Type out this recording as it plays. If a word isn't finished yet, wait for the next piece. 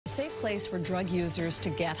Safe place for drug users to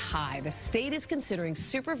get high. The state is considering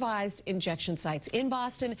supervised injection sites in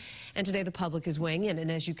Boston, and today the public is weighing in.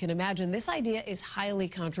 And as you can imagine, this idea is highly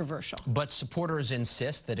controversial. But supporters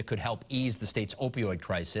insist that it could help ease the state's opioid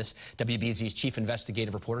crisis. WBZ's chief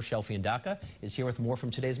investigative reporter, Cheryl Fiandaca, is here with more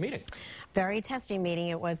from today's meeting. Very testing meeting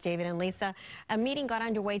it was, David and Lisa. A meeting got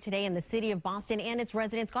underway today in the city of Boston, and its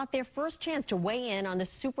residents got their first chance to weigh in on the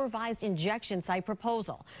supervised injection site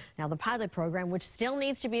proposal. Now, the pilot program, which still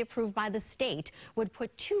needs to be approved by the state, would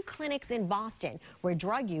put 2 clinics in Boston where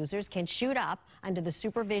drug users can shoot up under the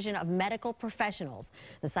supervision of medical professionals.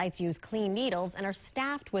 The sites use clean needles and are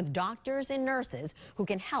staffed with doctors and nurses who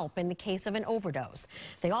can help in the case of an overdose.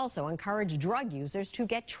 They also encourage drug users to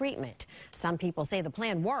get treatment. Some people say the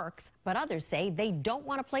plan works, but others say they don't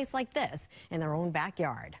want a place like this in their own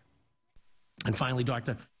backyard. And finally,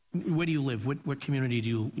 Doctor, where do you live? What community do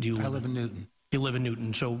you live in? I live in Newton. You live in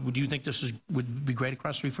Newton. So do you think this would be great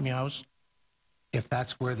across the street from your house? If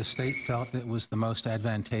that's where the state felt it was the most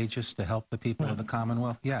advantageous to help the people of the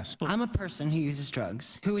Commonwealth, yes. I'm a person who uses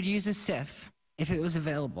drugs, who would use a SIF if it was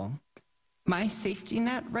available. My safety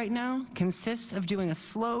net right now consists of doing a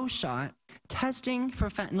slow shot, testing for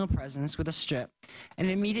fentanyl presence with a strip, and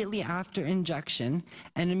immediately after injection,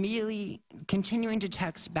 and immediately continuing to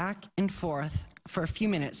text back and forth for a few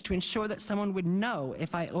minutes to ensure that someone would know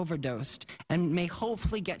if I overdosed and may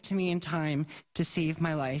hopefully get to me in time to save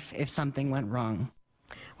my life if something went wrong.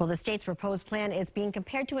 Well, the state's proposed plan is being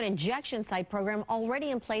compared to an injection site program already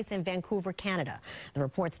in place in Vancouver, Canada. The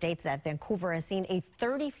report states that Vancouver has seen a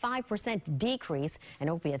 35% decrease in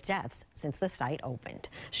opiate deaths since the site opened.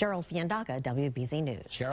 Cheryl Fiandaca, WBZ News.